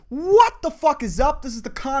What the fuck is up? This is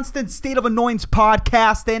the Constant State of Annoyance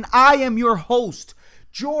podcast, and I am your host,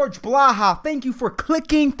 George Blaha. Thank you for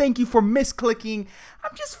clicking. Thank you for misclicking.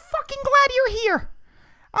 I'm just fucking glad you're here.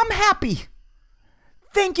 I'm happy.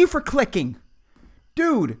 Thank you for clicking.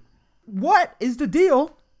 Dude, what is the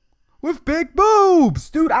deal with big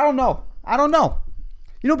boobs? Dude, I don't know.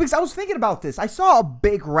 You know, because I was thinking about this. I saw a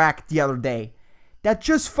big rack the other day that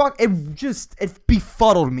it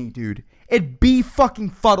befuddled me, dude. It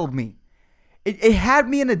fucking-fuddled me. It had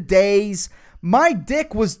me in a daze. My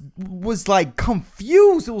dick was like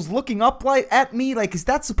confused. It was looking up at me like, is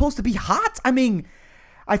that supposed to be hot? I mean,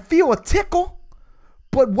 I feel a tickle,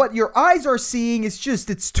 but what your eyes are seeing is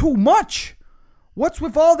just, it's too much. What's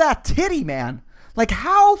with all that titty, man? Like,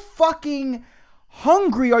 how fucking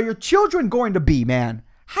hungry are your children going to be, man?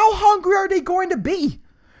 How hungry are they going to be?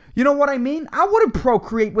 You know what I mean? I wouldn't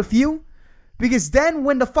procreate with you. Because then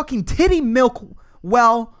when the fucking titty milk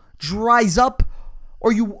well dries up,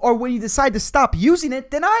 or when you decide to stop using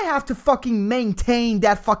it, then I have to fucking maintain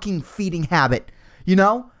that fucking feeding habit. You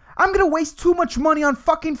know? I'm gonna waste too much money on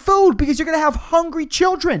fucking food because you're gonna have hungry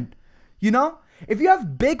children. You know? If you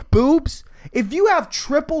have big boobs, if you have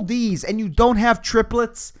triple D's and you don't have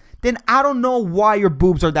triplets, then I don't know why your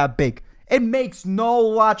boobs are that big. It makes no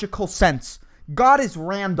logical sense. God is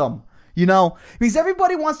random. You know, because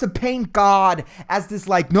everybody wants to paint God as this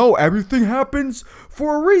like, no, everything happens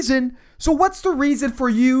for a reason. So what's the reason for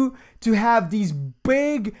you to have these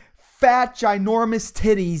big, fat, ginormous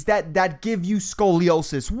titties that give you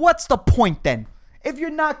scoliosis? What's the point then? If you're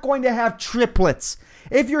not going to have triplets,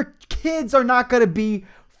 if your kids are not going to be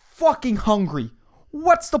fucking hungry,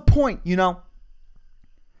 what's the point, you know?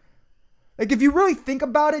 Like, if you really think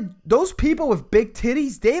about it, those people with big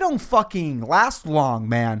titties, they don't fucking last long,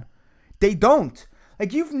 man. They don't.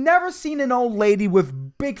 Like, you've never seen an old lady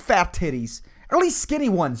with big fat titties. At least skinny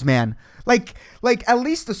ones, man. Like at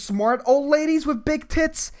least the smart old ladies with big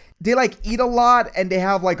tits, they like eat a lot and they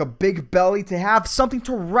have like a big belly to have something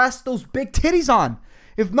to rest those big titties on.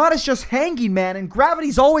 If not, it's just hanging, man, and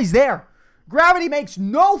gravity's always there. Gravity makes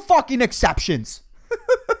no fucking exceptions.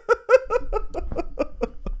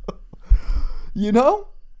 You know?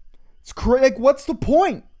 It's crazy. Like, what's the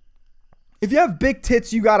point? If you have big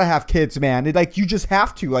tits, you gotta have kids, man. You just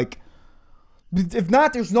have to. Like, if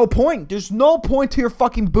not, there's no point. There's no point to your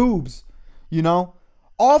fucking boobs. You know?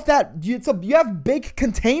 All of that, you have big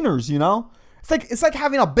containers, you know? It's like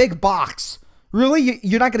having a big box. Really?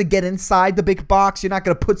 You're not gonna get inside the big box? You're not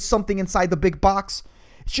gonna put something inside the big box?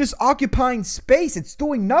 It's just occupying space. It's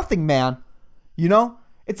doing nothing, man. You know?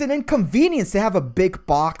 It's an inconvenience to have a big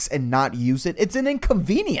box and not use it. It's an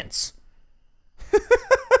inconvenience.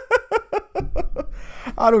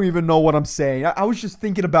 I don't even know what I'm saying. I was just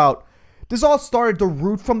thinking about, this all started, the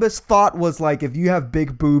root from this thought was like, if you have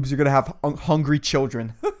big boobs, you're going to have hungry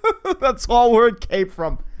children. That's all where it came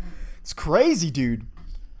from. It's crazy, dude.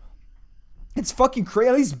 It's fucking crazy.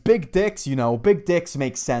 At least big dicks, you know. Big dicks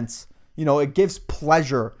make sense. You know, it gives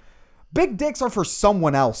pleasure. Big dicks are for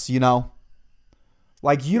someone else, you know.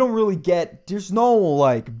 Like, you don't really get, there's no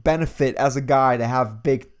like benefit as a guy to have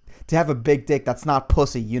a big dick that's not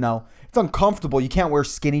pussy, you know. It's uncomfortable. You can't wear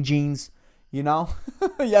skinny jeans, you know.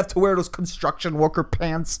 You have to wear those construction worker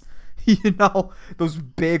pants, you know, those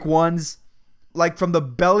big ones. Like, from the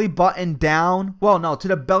belly button down. Well, no, to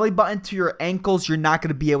the belly button to your ankles, you're not going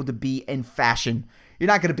to be able to be in fashion. You're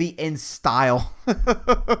not going to be in style.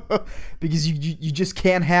 Because you just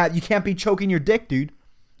can't be choking your dick, dude.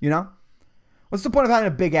 You know? What's the point of having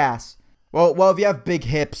a big ass? Well, if you have big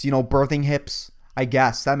hips, you know, birthing hips, I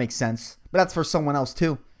guess that makes sense. But that's for someone else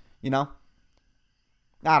too, you know?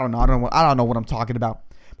 I don't know. I don't know what I'm talking about.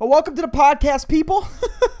 But welcome to the podcast, people,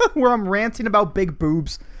 where I'm ranting about big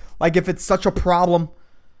boobs, like if it's such a problem,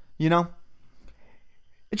 you know?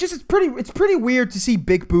 It's pretty weird to see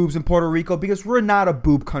big boobs in Puerto Rico because we're not a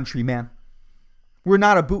boob country, man. We're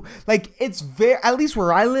not a boob. Like, at least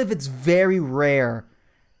where I live, it's very rare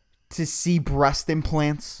to see breast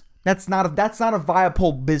implants. That's not a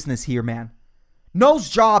viable business here, man. Nose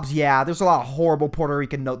jobs, yeah, there's a lot of horrible Puerto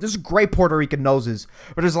Rican noses. There's great Puerto Rican noses,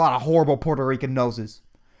 but there's a lot of horrible Puerto Rican noses.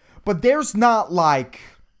 But there's not, like,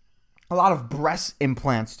 a lot of breast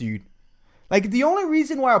implants, dude. Like, the only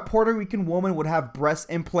reason why a Puerto Rican woman would have breast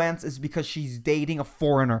implants is because she's dating a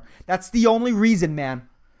foreigner. That's the only reason, man.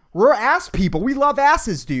 We're ass people. We love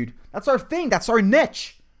asses, dude. That's our thing. That's our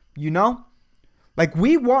niche, you know? Like,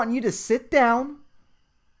 we want you to sit down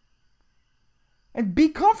and be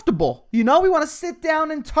comfortable. You know, we want to sit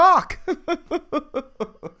down and talk.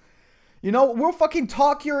 You know, we'll fucking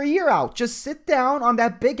talk your ear out. Just sit down on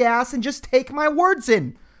that big ass and just take my words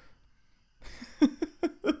in.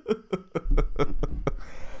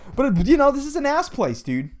 But, this is an ass place,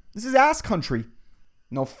 dude. This is ass country.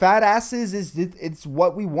 Fat asses it's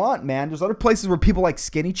what we want, man. There's other places where people like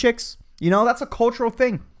skinny chicks. That's a cultural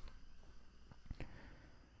thing.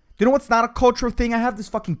 You know what's not a cultural thing? I have this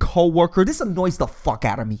fucking coworker. This annoys the fuck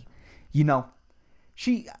out of me. I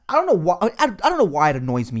don't know why it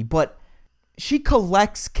annoys me, but she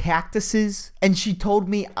collects cactuses, and she told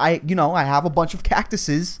me I have a bunch of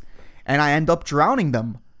cactuses and I end up drowning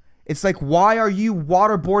them. It's like, why are you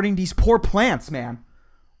waterboarding these poor plants, man?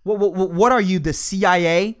 What are you, the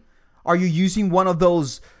CIA? Are you using one of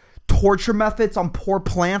those torture methods on poor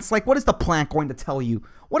plants? Like, what is the plant going to tell you?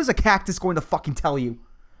 What is a cactus going to fucking tell you?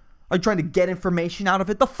 Are you trying to get information out of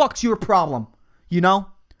it? The fuck's your problem?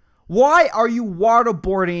 Why are you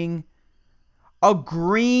waterboarding a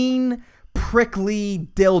green, prickly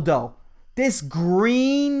dildo? This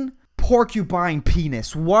green porcupine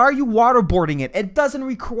penis. Why are you waterboarding it? It doesn't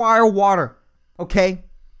require water, okay?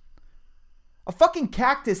 A fucking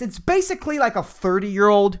cactus, it's basically like a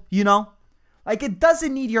 30-year-old, Like, it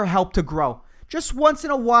doesn't need your help to grow. Just once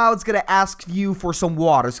in a while, it's going to ask you for some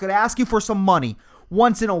water. It's going to ask you for some money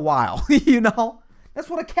once in a while, That's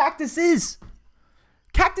what a cactus is.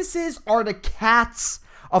 Cactuses are the cats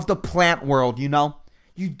of the plant world, You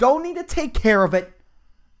don't need to take care of it.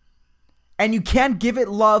 And you can't give it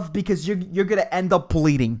love because you're going to end up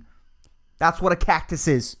bleeding. That's what a cactus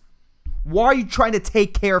is. Why are you trying to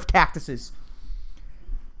take care of cactuses?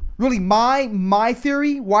 Really, my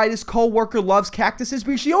theory why this coworker loves cactuses,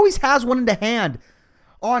 because she always has one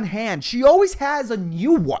on hand. She always has a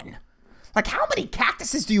new one. Like, how many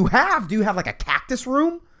cactuses do you have? Do you have like a cactus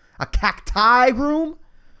room? A cacti room?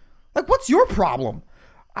 Like, what's your problem?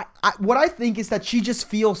 What I think is that she just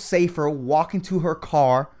feels safer walking to her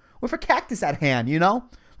car with a cactus at hand,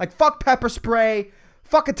 Like, fuck pepper spray,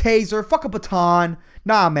 fuck a taser, fuck a baton.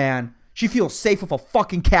 Nah, man. She feels safe with a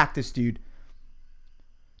fucking cactus, dude.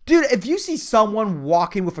 Dude, if you see someone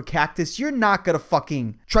walking with a cactus, you're not gonna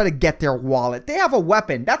fucking try to get their wallet. They have a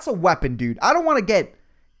weapon. That's a weapon, dude. I don't want to get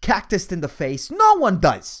cactused in the face. No one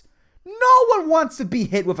does. No one wants to be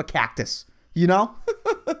hit with a cactus,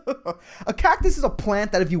 A cactus is a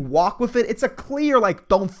plant that if you walk with it, it's a clear, like,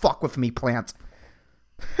 don't fuck with me plant.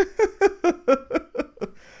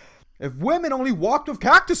 If women only walked with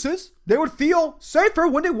cactuses, they would feel safer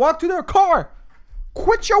when they walk to their car.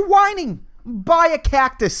 Quit your whining. Buy a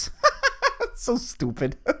cactus. So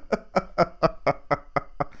stupid.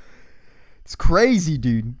 It's crazy,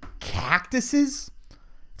 dude. Cactuses?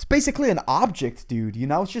 It's basically an object, dude.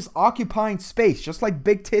 It's just occupying space, just like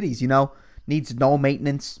big titties, Needs no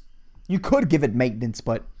maintenance. You could give it maintenance,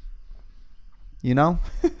 but,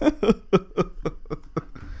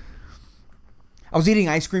 I was eating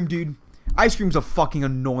ice cream, dude. Ice cream's a fucking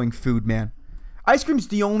annoying food, man. Ice cream's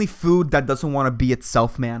the only food that doesn't want to be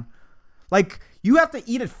itself, man. Like, you have to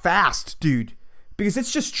eat it fast, dude, because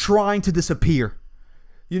it's just trying to disappear.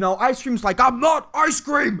 Ice cream's like, I'm not ice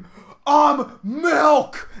cream, I'm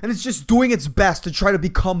milk. And it's just doing its best to try to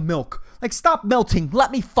become milk. Like, stop melting,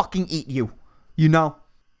 let me fucking eat you,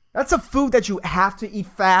 That's a food that you have to eat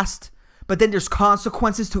fast, but then there's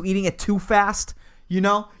consequences to eating it too fast, You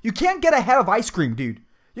can't get ahead of ice cream, dude.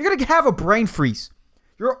 You're going to have a brain freeze.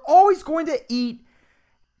 You're always going to eat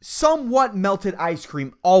somewhat melted ice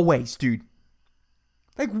cream, always, dude.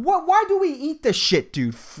 Like, what? Why do we eat this shit,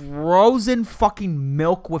 dude? Frozen fucking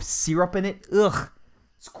milk with syrup in it? Ugh.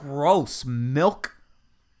 It's gross. Milk.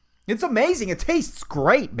 It's amazing. It tastes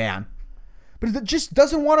great, man. But it just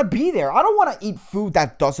doesn't want to be there. I don't want to eat food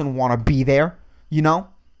that doesn't want to be there,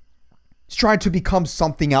 It's trying to become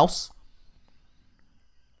something else.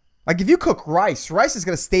 Like, if you cook rice is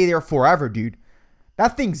going to stay there forever, dude.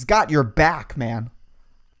 That thing's got your back, man.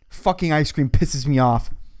 Fucking ice cream pisses me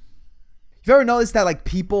off. You've ever noticed that, like,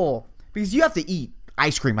 people, because you have to eat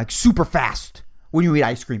ice cream, like, super fast when you eat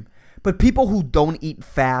ice cream. But people who don't eat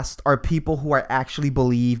fast are people who are actually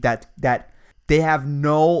believe that they have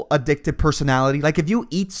no addictive personality. Like, if you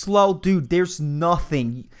eat slow, dude, there's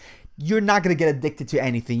nothing. You're not going to get addicted to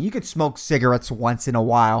anything. You could smoke cigarettes once in a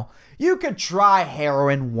while. You could try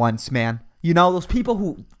heroin once, man. Those people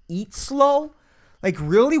who eat slow, like,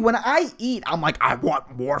 really, when I eat, I'm like, I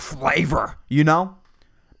want more flavor,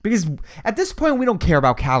 Because at this point, we don't care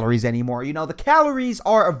about calories anymore. The calories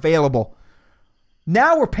are available.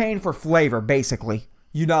 Now we're paying for flavor, basically.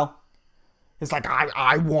 It's like,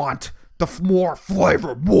 I want more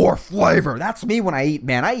flavor. That's me when I eat,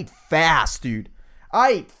 man. I eat fast, dude.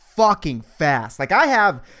 I eat fucking fast. Like,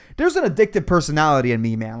 there's an addictive personality in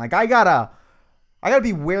me, man. Like, I gotta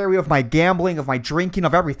be wary of my gambling, of my drinking,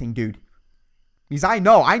 of everything, dude. Because I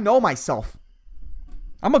know myself.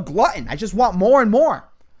 I'm a glutton. I just want more and more.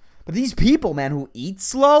 But these people, man, who eat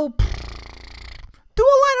slow, do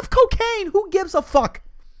a line of cocaine. Who gives a fuck?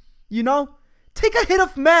 You know? Take a hit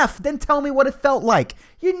of meth, then tell me what it felt like.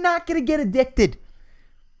 You're not going to get addicted.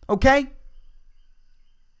 Okay?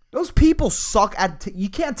 Those people suck at... you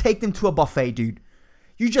can't take them to a buffet, dude.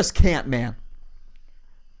 You just can't, man.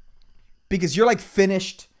 Because you're like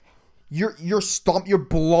finished. You're stumped. You're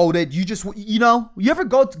bloated. You just... you know? You ever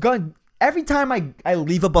go... every time I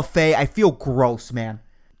leave a buffet, I feel gross, man.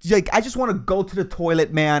 Like, I just want to go to the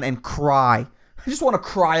toilet, man, and cry. I just want to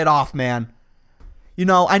cry it off, man. You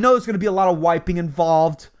know, I know there's going to be a lot of wiping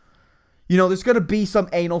involved. You know, there's going to be some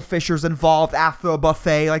anal fissures involved after a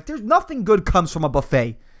buffet. Like, there's nothing good comes from a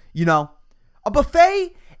buffet. You know? A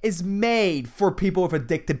buffet is made for people with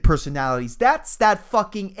addicted personalities. That's that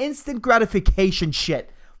fucking instant gratification shit.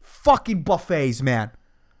 Fucking buffets, man.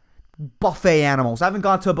 Buffet animals. I haven't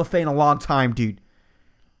gone to a buffet in a long time, dude.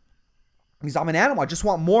 Because I'm an animal. I just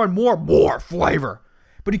want more and more flavor.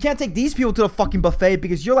 But you can't take these people to the fucking buffet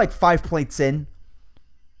because you're like 5 plates in.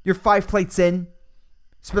 You're 5 plates in.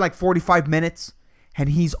 It's been like 45 minutes. And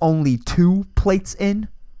he's only 2 plates in.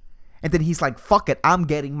 And then he's like, fuck it. I'm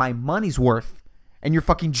getting my money's worth. And you're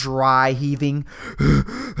fucking dry heaving.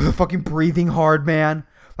 Fucking breathing hard, man.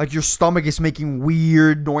 Like your stomach is making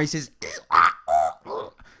weird noises.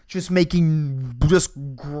 Just making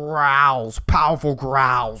growls. Powerful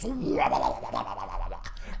growls.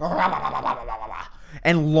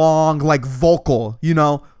 And long, like vocal, you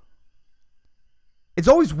know. It's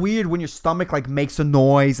always weird when your stomach like makes a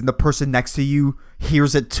noise and the person next to you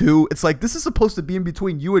hears it too. It's like, this is supposed to be in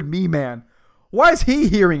between you and me, man. Why is he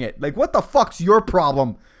hearing it? Like, what the fuck's your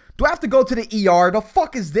problem? Do I have to go to the ER? The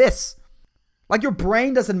fuck is this? Like, your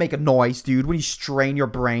brain doesn't make a noise, dude, when you strain your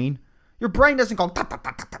brain. Your brain doesn't go...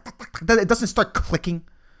 it doesn't start clicking,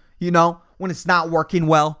 you know, when it's not working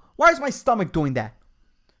well. Why is my stomach doing that?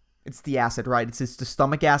 It's the acid, right? It's the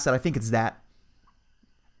stomach acid. I think it's that.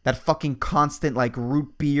 That fucking constant, like,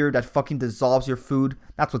 root beer that fucking dissolves your food.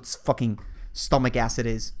 That's what fucking stomach acid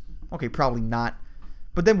is. Okay, probably not.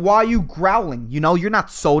 But then why are you growling? You know, you're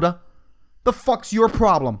not soda. The fuck's your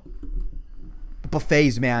problem?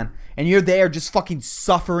 Buffets, man. And you're there just fucking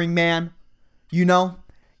suffering, man. You know?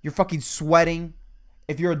 You're fucking sweating.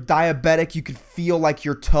 If you're a diabetic, you could feel like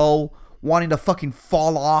your toe wanting to fucking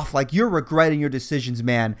fall off. Like, you're regretting your decisions,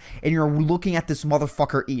 man. And you're looking at this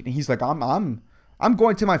motherfucker eat. And he's like, I'm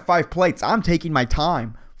going to my 5 plates. I'm taking my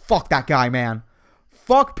time. Fuck that guy, man.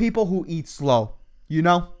 Fuck people who eat slow. You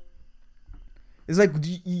know? It's like,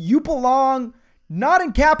 you belong not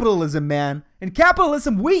in capitalism, man. In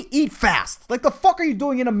capitalism, we eat fast. Like, the fuck are you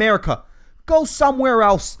doing in America? Go somewhere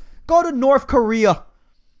else. Go to North Korea.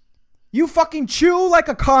 You fucking chew like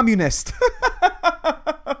a communist.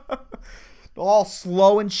 All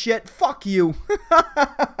slow and shit. Fuck you.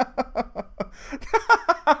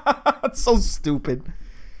 That's so stupid.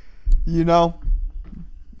 You know?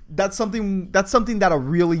 That's something that a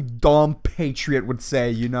really dumb patriot would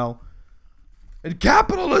say, you know? In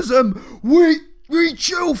capitalism, we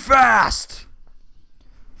chew fast.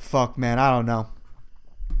 Fuck, man. I don't know.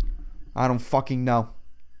 I don't fucking know.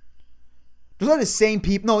 Those are the same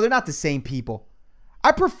people. No, they're not the same people.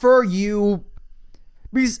 I prefer you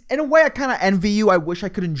because in a way I kind of envy you. I wish I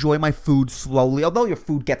could enjoy my food slowly, although your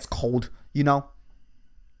food gets cold, you know?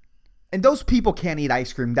 And those people can't eat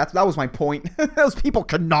ice cream. That was my point. Those people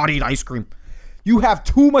cannot eat ice cream. You have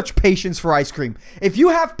too much patience for ice cream. If you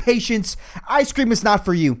have patience, ice cream is not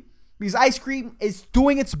for you. Because ice cream is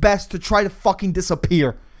doing its best to try to fucking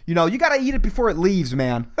disappear. You know, you gotta eat it before it leaves,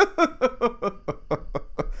 man.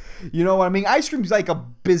 You know what I mean? Ice cream's like a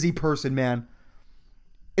busy person, man.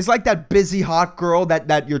 It's like that busy hot girl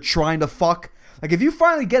that you're trying to fuck. Like, if you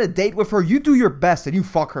finally get a date with her, you do your best and you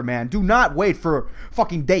fuck her, man. Do not wait for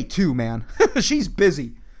fucking date 2, man. She's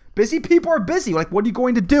busy. Busy people are busy. Like, what are you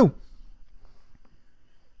going to do?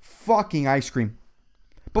 Fucking ice cream.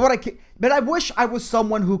 But I wish I was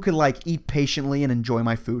someone who could, like, eat patiently and enjoy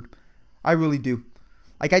my food. I really do.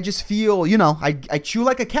 Like, I just feel, you know, I chew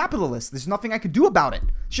like a capitalist. There's nothing I could do about it.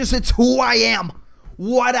 It's who I am.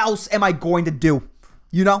 What else am I going to do?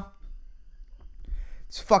 You know?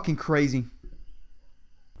 It's fucking crazy.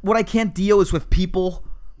 What I can't deal is with people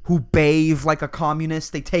who bathe like a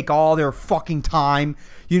communist. They take all their fucking time,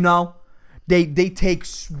 you know? They take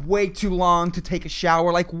way too long to take a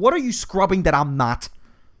shower. Like, what are you scrubbing that I'm not?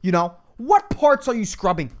 You know? What parts are you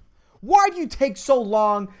scrubbing? Why do you take so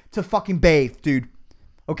long to fucking bathe, dude?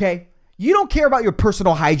 Okay? You don't care about your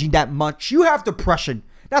personal hygiene that much. You have depression.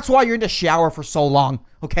 That's why you're in the shower for so long.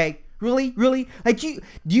 Okay? Really? Really? Like, do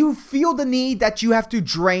you feel the need that you have to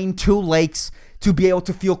drain 2 lakes to be able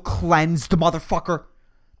to feel cleansed, motherfucker?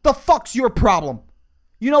 The fuck's your problem?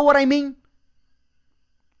 You know what I mean?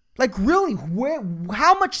 Like, really,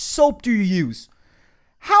 how much soap do you use?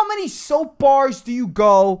 How many soap bars do you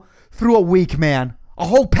go through a week, man? A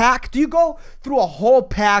whole pack? Do you go through a whole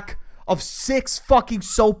pack of 6 fucking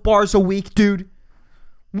soap bars a week, dude?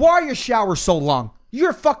 Why are your showers so long?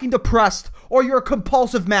 You're fucking depressed or you're a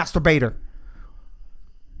compulsive masturbator.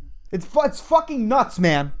 It's fucking nuts,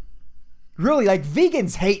 man. Really, like,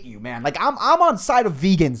 vegans hate you, man. Like, I'm on side of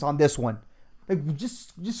vegans on this one. Like,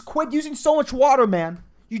 just quit using so much water, man.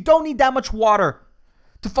 You don't need that much water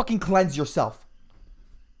to fucking cleanse yourself.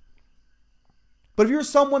 But if you're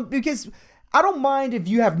someone, because I don't mind if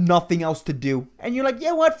you have nothing else to do and you're like,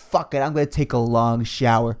 yeah, what? Fuck it. I'm going to take a long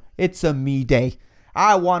shower. It's a me day.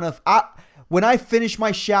 When I finish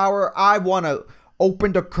my shower, I want to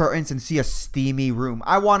open the curtains and see a steamy room.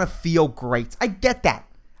 I want to feel great. I get that.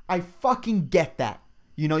 I fucking get that.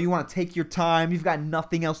 You know, you want to take your time. You've got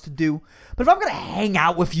nothing else to do. But if I'm going to hang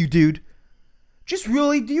out with you, dude, do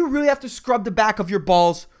you really have to scrub the back of your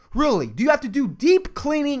balls? Really? Do you have to do deep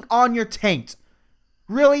cleaning on your taint?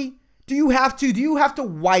 Really? Do you have to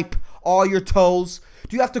wipe all your toes?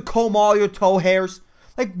 Do you have to comb all your toe hairs?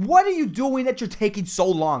 Like, what are you doing that you're taking so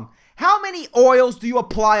long? How many oils do you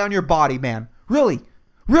apply on your body, man? Really?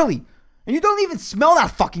 Really? And you don't even smell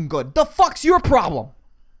that fucking good. The fuck's your problem?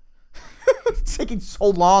 It's taking so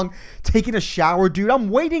long taking a shower, dude. I'm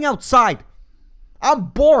waiting outside. I'm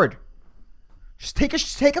bored. Just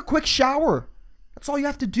take a quick shower. That's all you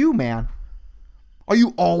have to do, man. Are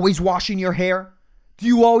you always washing your hair? Do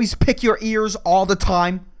you always pick your ears all the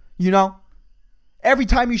time? You know? Every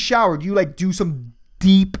time you shower, do you like do some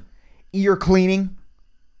deep ear cleaning?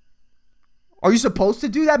 Are you supposed to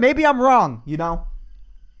do that? Maybe I'm wrong, you know?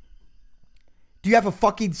 Do you have a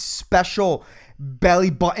fucking special belly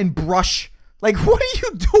button brush? Like, what are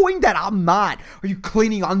you doing that I'm not? Are you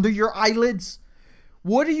cleaning under your eyelids?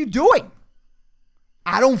 What are you doing?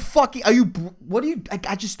 I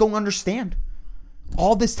just don't understand.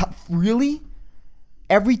 All this time, really?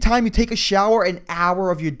 Every time you take a shower, an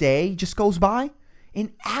hour of your day just goes by?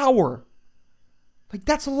 An hour. Like,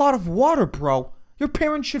 that's a lot of water, bro. Your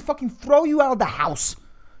parents should fucking throw you out of the house.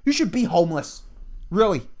 You should be homeless.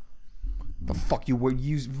 Really. The fuck you would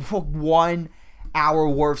use for 1 hour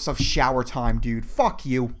worth of shower time, dude. Fuck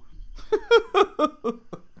you.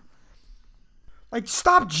 Like,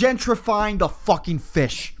 stop gentrifying the fucking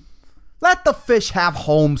fish. Let the fish have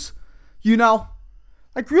homes. You know?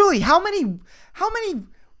 Like, really, how many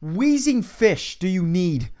wheezing fish do you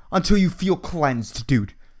need until you feel cleansed,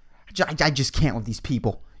 dude? I just can't with these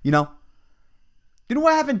people, you know? You know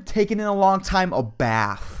what I haven't taken in a long time? A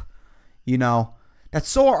bath. You know? That's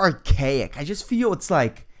so archaic. I just feel it's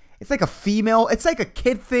like a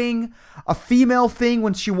kid thing, a female thing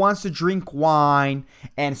when she wants to drink wine,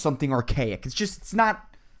 and something archaic. It's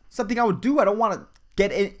not something I would do. I don't want to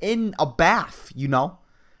get in a bath, you know?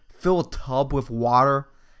 Fill a tub with water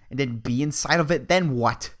and then be inside of it. Then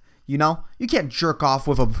what? You know? You can't jerk off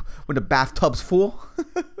when the bathtub's full.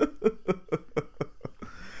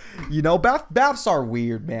 You know, baths are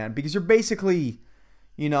weird, man, because you're basically,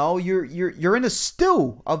 you know, you're in a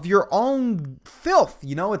stew of your own filth.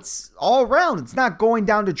 You know, it's all around. It's not going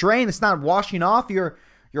down the drain. It's not washing off. You're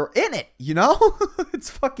in it, you know? It's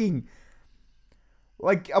fucking,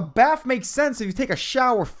 like, a bath makes sense if you take a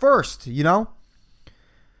shower first, you know?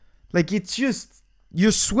 Like, it's just,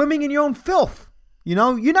 you're swimming in your own filth, you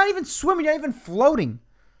know? You're not even swimming. You're not even floating.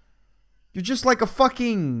 You're just like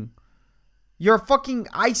you're a fucking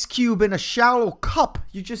ice cube in a shallow cup.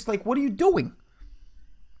 You're just like, what are you doing?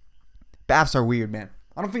 Baths are weird, man.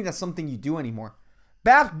 I don't think that's something you do anymore.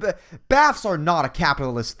 Baths are not a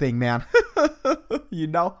capitalist thing, man. You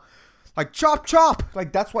know? Like, chop.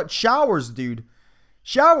 Like, that's what showers, dude.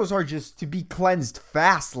 Showers are just to be cleansed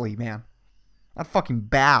fastly, man. Not fucking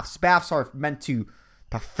baths. Baths are meant to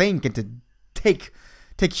think and to take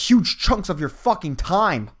huge chunks of your fucking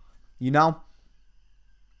time. You know?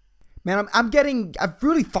 Man, I've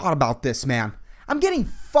really thought about this, man. I'm getting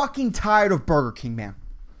fucking tired of Burger King, man.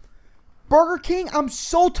 Burger King, I'm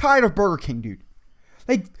so tired of Burger King, dude.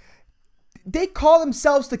 Like, they call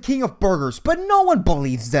themselves the king of burgers, but no one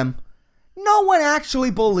believes them. No one actually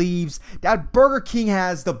believes that Burger King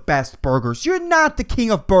has the best burgers. You're not the king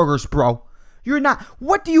of burgers, bro. You're not.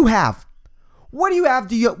 What do you have? What do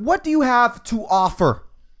you have to offer?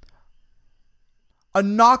 A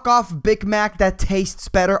knockoff Big Mac that tastes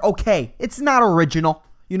better? Okay, it's not original,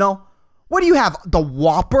 you know? What do you have? The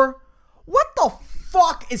Whopper? What the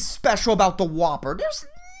fuck is special about the Whopper? There's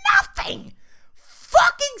nothing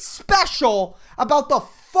fucking special about the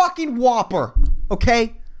fucking Whopper,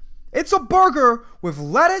 okay? It's a burger with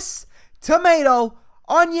lettuce, tomato,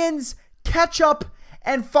 onions, ketchup,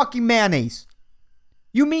 and fucking mayonnaise.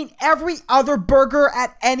 You mean every other burger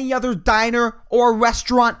at any other diner or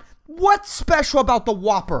restaurant? What's special about the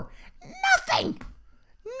Whopper? Nothing.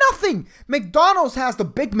 Nothing. McDonald's has the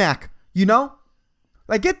Big Mac, you know?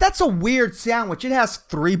 Like, that's a weird sandwich. It has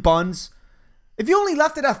 3 buns. If you only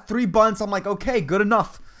left it at 3 buns, I'm like, okay, good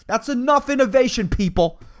enough. That's enough innovation,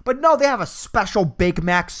 people. But no, they have a special Big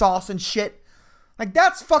Mac sauce and shit. Like,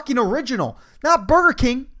 that's fucking original. Not Burger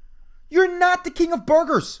King. You're not the king of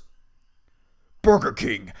burgers. Burger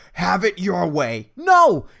King, have it your way.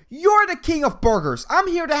 No, you're the king of burgers. I'm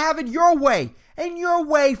here to have it your way. And your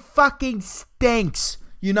way fucking stinks,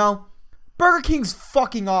 you know? Burger King's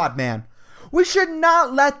fucking odd, man. We should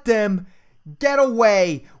not let them get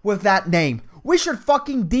away with that name. We should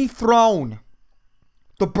fucking dethrone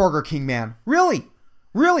the Burger King, man. Really.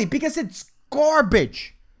 Really, because it's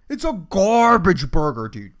garbage. It's a garbage burger,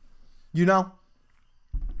 dude. You know?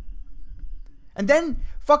 And then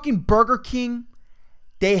fucking Burger King,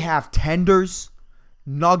 they have tenders,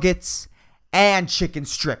 nuggets, and chicken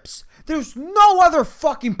strips. There's no other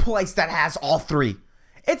fucking place that has all 3.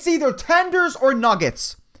 It's either tenders or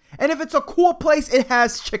nuggets. And if it's a cool place, it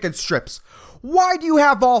has chicken strips. Why do you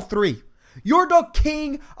have all 3? You're the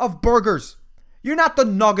king of burgers. You're not the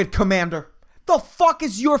nugget commander. The fuck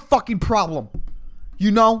is your fucking problem?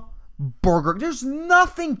 You know? Burger. There's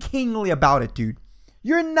nothing kingly about it, dude.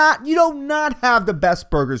 You do not have the best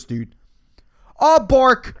burgers, dude. All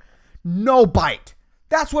bark, no bite.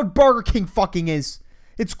 That's what Burger King fucking is.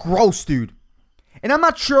 It's gross, dude. And I'm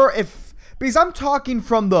not sure because I'm talking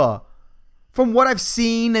from what I've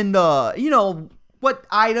seen and what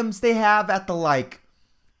items they have at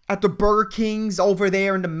the Burger Kings over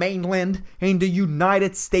there in the mainland, in the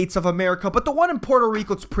United States of America. But the one in Puerto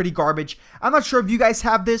Rico, it's pretty garbage. I'm not sure if you guys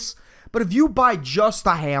have this, but if you buy just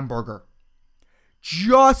a hamburger,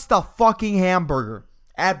 just a fucking hamburger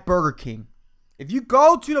at Burger King, if you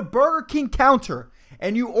go to the Burger King counter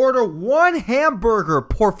and you order 1 hamburger,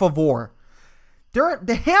 por favor,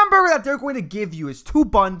 the hamburger that they're going to give you is 2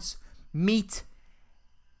 buns, meat,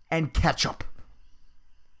 and ketchup.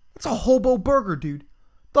 It's a hobo burger, dude.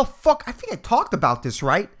 The fuck? I think I talked about this,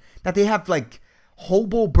 right? That they have, like,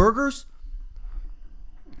 hobo burgers.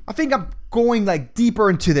 I think I'm going, like, deeper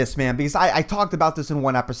into this, man, because I talked about this in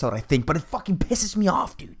one episode, I think, but it fucking pisses me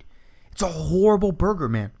off, dude. It's a horrible burger,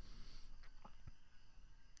 man.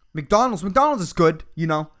 McDonald's is good, you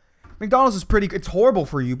know. McDonald's is pretty good. It's horrible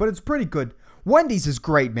for you, but it's pretty good. Wendy's is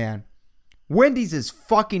great, man. Wendy's is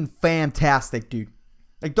fucking fantastic, dude.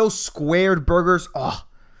 Like, those squared burgers,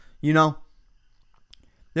 you know.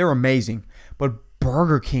 They're amazing. But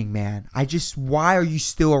Burger King, man, why are you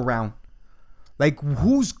still around? Like,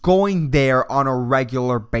 who's going there on a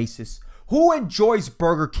regular basis? Who enjoys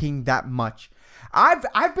Burger King that much?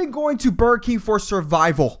 I've been going to Burger King for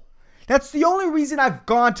survival. That's the only reason I've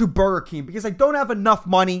gone to Burger King, because I don't have enough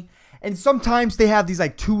money. And sometimes they have these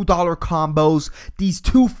like $2 combos, these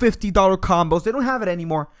 $2.50 combos. They don't have it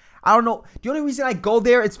anymore. I don't know. The only reason I go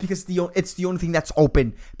there, it's because it's the only thing that's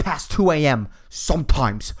open past 2 a.m.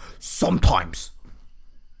 Sometimes.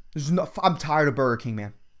 I'm tired of Burger King,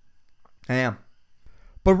 man. I am.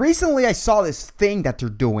 But recently I saw this thing that they're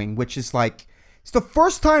doing, which is like, it's the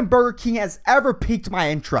first time Burger King has ever piqued my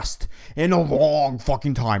interest in a long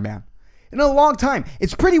fucking time, man. In a long time.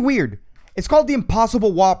 It's pretty weird. It's called the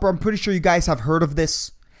Impossible Whopper. I'm pretty sure you guys have heard of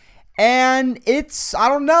this. And I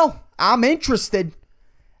don't know. I'm interested.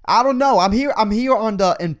 I don't know. I'm here on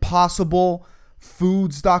the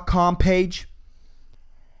impossiblefoods.com page.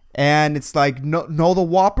 And it's like, know the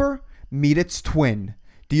Whopper? Meet its twin.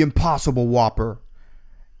 The Impossible Whopper.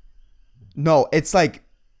 No, it's like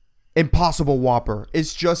Impossible Whopper.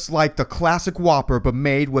 It's just like the classic Whopper, but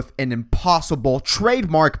made with an impossible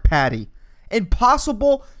trademark patty.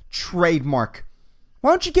 Impossible trademark.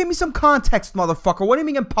 Why don't you give me some context, motherfucker? What do you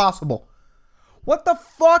mean impossible? What the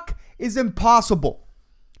fuck is impossible?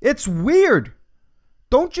 It's weird.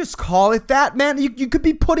 Don't just call it that, man. You could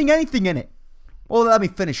be putting anything in it. Well, let me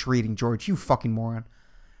finish reading, George. You fucking moron.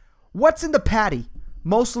 What's in the patty?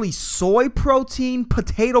 Mostly soy protein,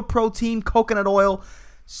 potato protein, coconut oil,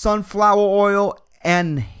 sunflower oil,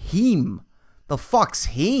 and heme. The fuck's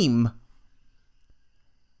heme?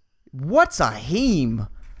 What's a heme?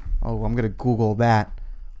 Oh, I'm going to Google that.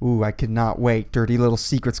 Ooh, I cannot wait. Dirty little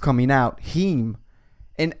secrets coming out. Heme.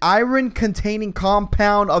 An iron-containing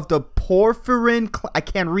compound of the porphyrin... I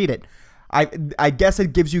can't read it. I guess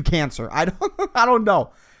it gives you cancer. I don't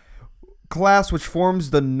know. Class, which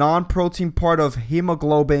forms the non-protein part of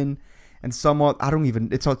hemoglobin and somewhat... I don't even...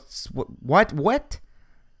 What?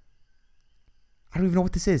 I don't even know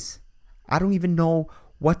what this is. I don't even know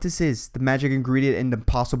what this is. The magic ingredient in the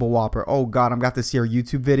Impossible Whopper. Oh, God. I'm got this here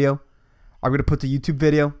YouTube video. Are we going to put the YouTube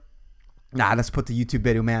video? Nah, let's put the YouTube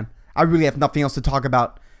video, man. I really have nothing else to talk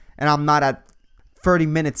about. And I'm not at 30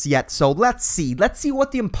 minutes yet. So let's see. Let's see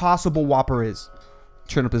what the Impossible Whopper is.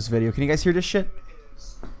 Turn up this video. Can you guys hear this shit?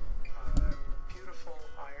 Is a beautiful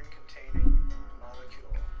iron-containing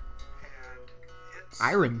molecule. And it's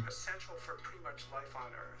Iron. essential for pretty much life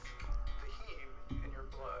on Earth. The heme in your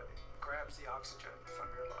blood grabs the oxygen from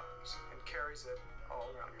your lungs and carries it all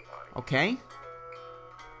around your body. Okay. And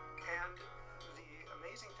the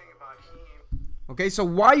amazing thing about heme... Okay, so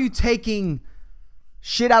why are you taking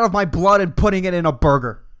shit out of my blood and putting it in a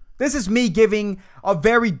burger? This is me giving a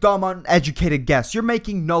very dumb, uneducated guess. You're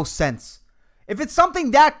making no sense. If it's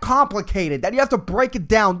something that complicated that you have to break it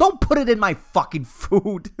down, don't put it in my fucking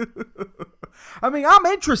food. I mean, I'm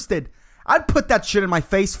interested. I'd put that shit in my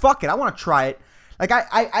face. Fuck it. I want to try it. Like,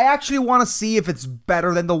 I actually want to see if it's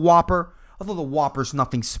better than the Whopper. Although the Whopper's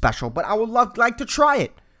nothing special, but I would like to try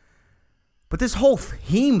it. But this whole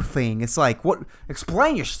heme thing, it's like, what?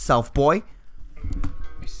 Explain yourself, boy.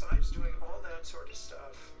 Besides doing all that sort of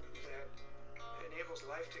stuff that enables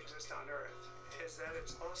life to exist on Earth, is that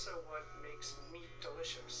it's also what makes meat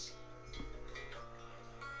delicious.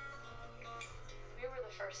 We were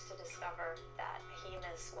the first to discover that heme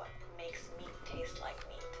is what makes meat taste like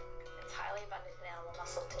meat. It's highly abundant in animal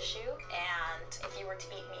muscle tissue, and if you were to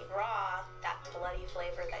eat meat raw, that bloody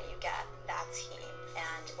flavor that you get, that's heme.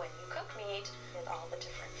 And when you cook meat, with all the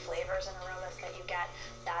different flavors and aromas that you get,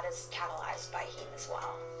 that is catalyzed by heme as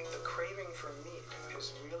well. The craving for meat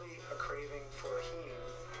is really a craving for heme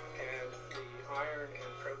and the iron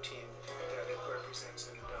and protein that it represents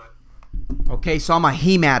in the diet. Okay, so I'm a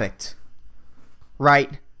heme addict.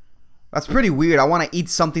 Right? That's pretty weird. I want to eat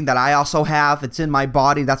something that I also have. It's in my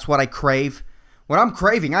body. That's what I crave. What I'm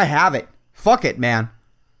craving, I have it. Fuck it, man.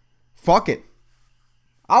 Fuck it.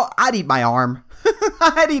 I'd eat my arm.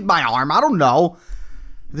 I'd eat my arm. I don't know.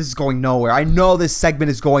 This is going nowhere. I know this segment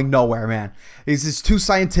is going nowhere, man. This is too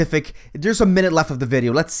scientific. There's a minute left of the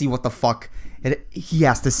video. Let's see what the fuck he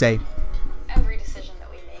has to say. Every decision that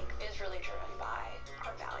we make is really driven by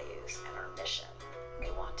our values and our mission. We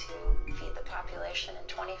want to feed the population in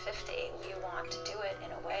 2050. We want to do it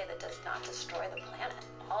in a way that does not destroy the planet.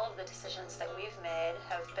 All of the decisions that we've made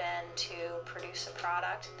have been to produce a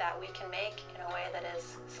product that we can make in a way that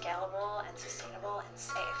is scalable and sustainable and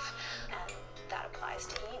safe. And that applies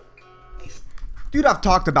to heme. Dude, I've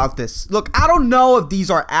talked about this. Look, I don't know if these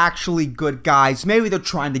are actually good guys. Maybe they're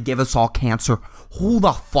trying to give us all cancer. Who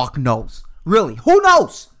the fuck knows? Really, who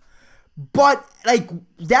knows? But, like,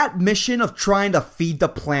 that mission of trying to feed the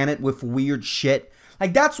planet with weird shit,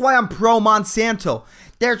 like, that's why I'm pro Monsanto.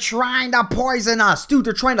 They're trying to poison us. Dude,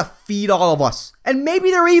 they're trying to feed all of us. And maybe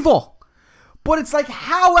they're evil. But it's like,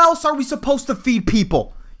 how else are we supposed to feed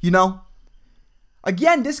people? You know?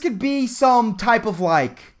 Again, this could be some type of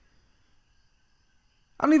like...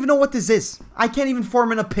 I don't even know what this is. I can't even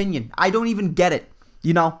form an opinion. I don't even get it.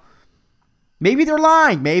 You know? Maybe they're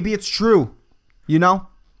lying. Maybe it's true. You know?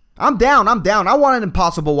 I'm down. I want an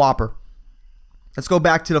Impossible Whopper. Let's go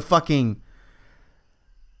back to the fucking...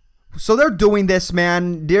 So they're doing this,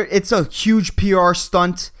 man. It's a huge PR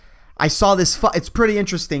stunt. I saw this. It's pretty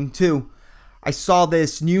interesting, too. I saw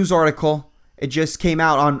this news article. It just came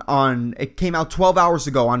out it came out 12 hours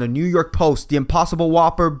ago on the New York Post. The Impossible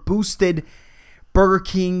Whopper boosted Burger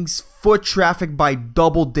King's foot traffic by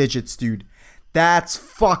double digits, dude. That's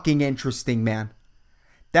fucking interesting, man.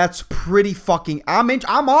 That's pretty fucking... I'm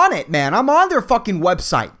on it, man. I'm on their fucking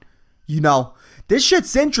website. You know, this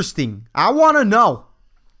shit's interesting. I want to know.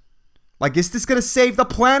 Like, is this gonna save the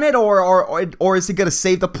planet, or is it gonna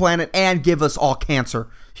save the planet and give us all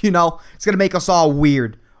cancer? You know, it's gonna make us all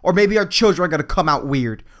weird, or maybe our children are gonna come out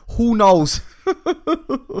weird. Who knows?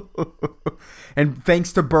 And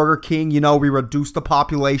thanks to Burger King, you know, we reduced the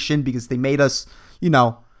population because they made us, you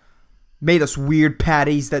know, weird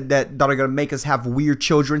patties that are gonna make us have weird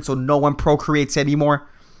children, so no one procreates anymore.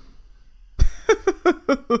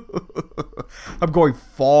 I'm going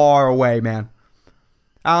far away, man.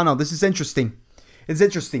 I don't know. This is interesting. It's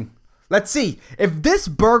interesting. Let's see. If this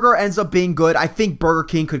burger ends up being good, I think Burger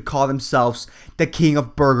King could call themselves the king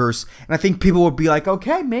of burgers. And I think people would be like,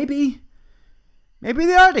 okay, maybe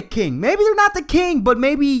they are the king. Maybe they're not the king, but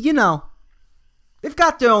maybe, you know, they've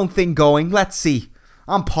got their own thing going. Let's see.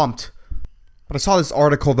 I'm pumped. But I saw this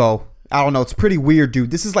article, though. I don't know. It's pretty weird,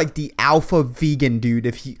 dude. This is like the alpha vegan, dude.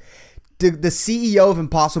 The CEO of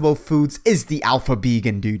Impossible Foods is the alpha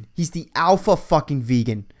vegan, dude. He's the alpha fucking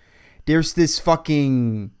vegan. There's this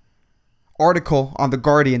fucking article on The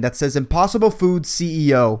Guardian that says Impossible Foods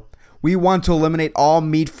CEO, we want to eliminate all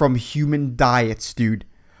meat from human diets, dude.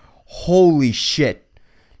 Holy shit.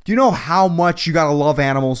 Do you know how much you gotta love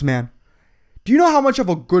animals, man? Do you know how much of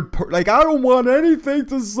a good I don't want anything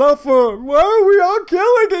to suffer. Why are we all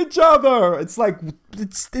killing each other? It's like,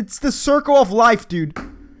 it's the circle of life, dude.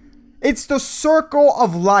 It's the circle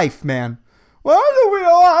of life, man. Why do we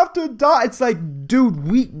all have to die? It's like, dude,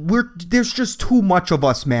 there's just too much of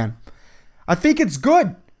us, man. I think it's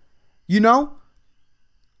good. You know?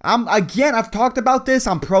 I've talked about this.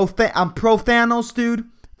 I'm pro Thanos, dude.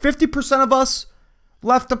 50% of us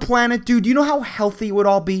left the planet, dude. You know how healthy it would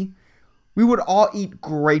all be? We would all eat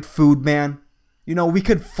great food, man. You know, we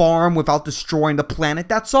could farm without destroying the planet.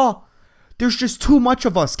 That's all. There's just too much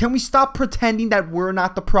of us. Can we stop pretending that we're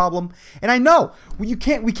not the problem? And I know we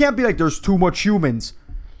can't be like there's too much humans.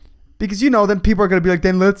 Because, you know, then people are going to be like,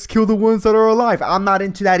 then let's kill the ones that are alive. I'm not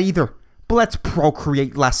into that either. But let's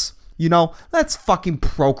procreate less. You know, let's fucking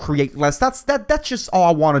procreate less. That's just all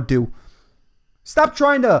I want to do. Stop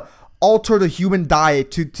trying to alter the human diet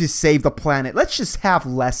to save the planet. Let's just have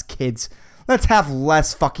less kids. Let's have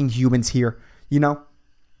less fucking humans here, you know?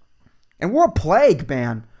 And we're a plague,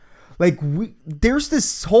 man. Like, there's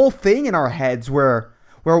this whole thing in our heads where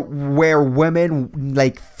women,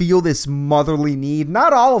 like, feel this motherly need.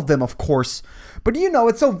 Not all of them, of course. But, you know,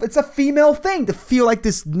 it's a female thing to feel like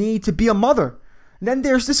this need to be a mother. And then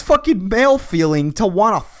there's this fucking male feeling to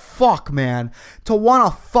want to fuck, man. To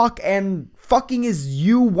want to fuck, and fucking is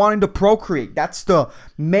you wanting to procreate. That's the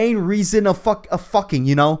main reason of fucking,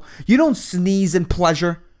 you know? You don't sneeze in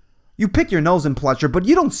pleasure. You pick your nose in pleasure, but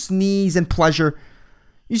you don't sneeze in pleasure.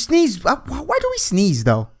 You sneeze. Why do we sneeze,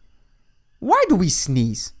 though? Why do we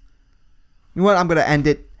sneeze? You know what? I'm going to end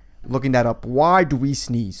it looking that up. Why do we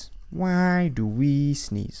sneeze? Why do we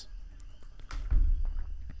sneeze?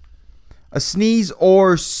 A sneeze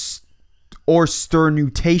or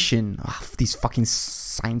sternutation. These fucking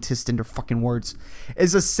scientists and their fucking words.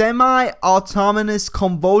 Is a semi-autonomous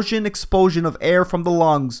convulsion expulsion of air from the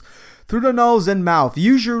lungs through the nose and mouth,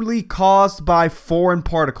 usually caused by foreign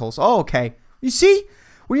particles. Oh, okay. You see?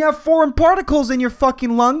 When you have foreign particles in your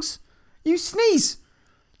fucking lungs, you sneeze.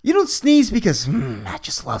 You don't sneeze because, I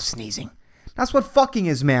just love sneezing. That's what fucking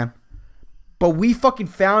is, man. But we fucking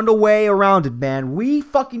found a way around it, man. We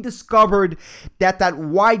fucking discovered that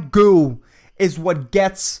white goo is what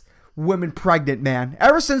gets women pregnant, man.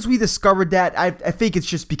 Ever since we discovered that, I think it's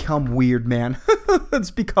just become weird, man.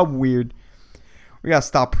 It's become weird. We gotta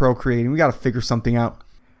stop procreating. We gotta figure something out.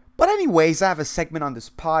 But anyways, I have a segment on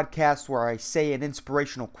this podcast where I say an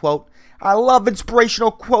inspirational quote. I love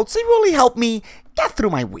inspirational quotes. They really help me get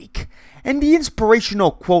through my week. And the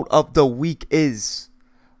inspirational quote of the week is,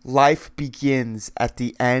 life begins at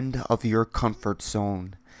the end of your comfort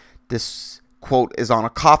zone. This quote is on a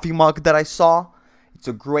coffee mug that I saw. It's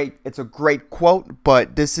a great quote,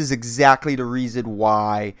 but this is exactly the reason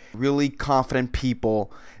why really confident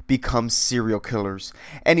people become serial killers.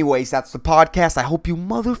 Anyways, that's the podcast. I hope you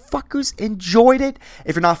motherfuckers enjoyed it.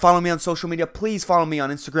 If you're not following me on social media, please follow me on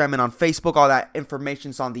Instagram and on Facebook. All that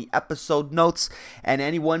information's on the episode notes. And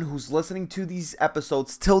anyone who's listening to these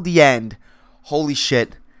episodes till the end, holy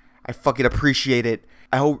shit, I fucking appreciate it.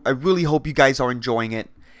 I really hope you guys are enjoying it.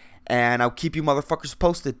 And I'll keep you motherfuckers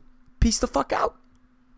posted. Peace the fuck out.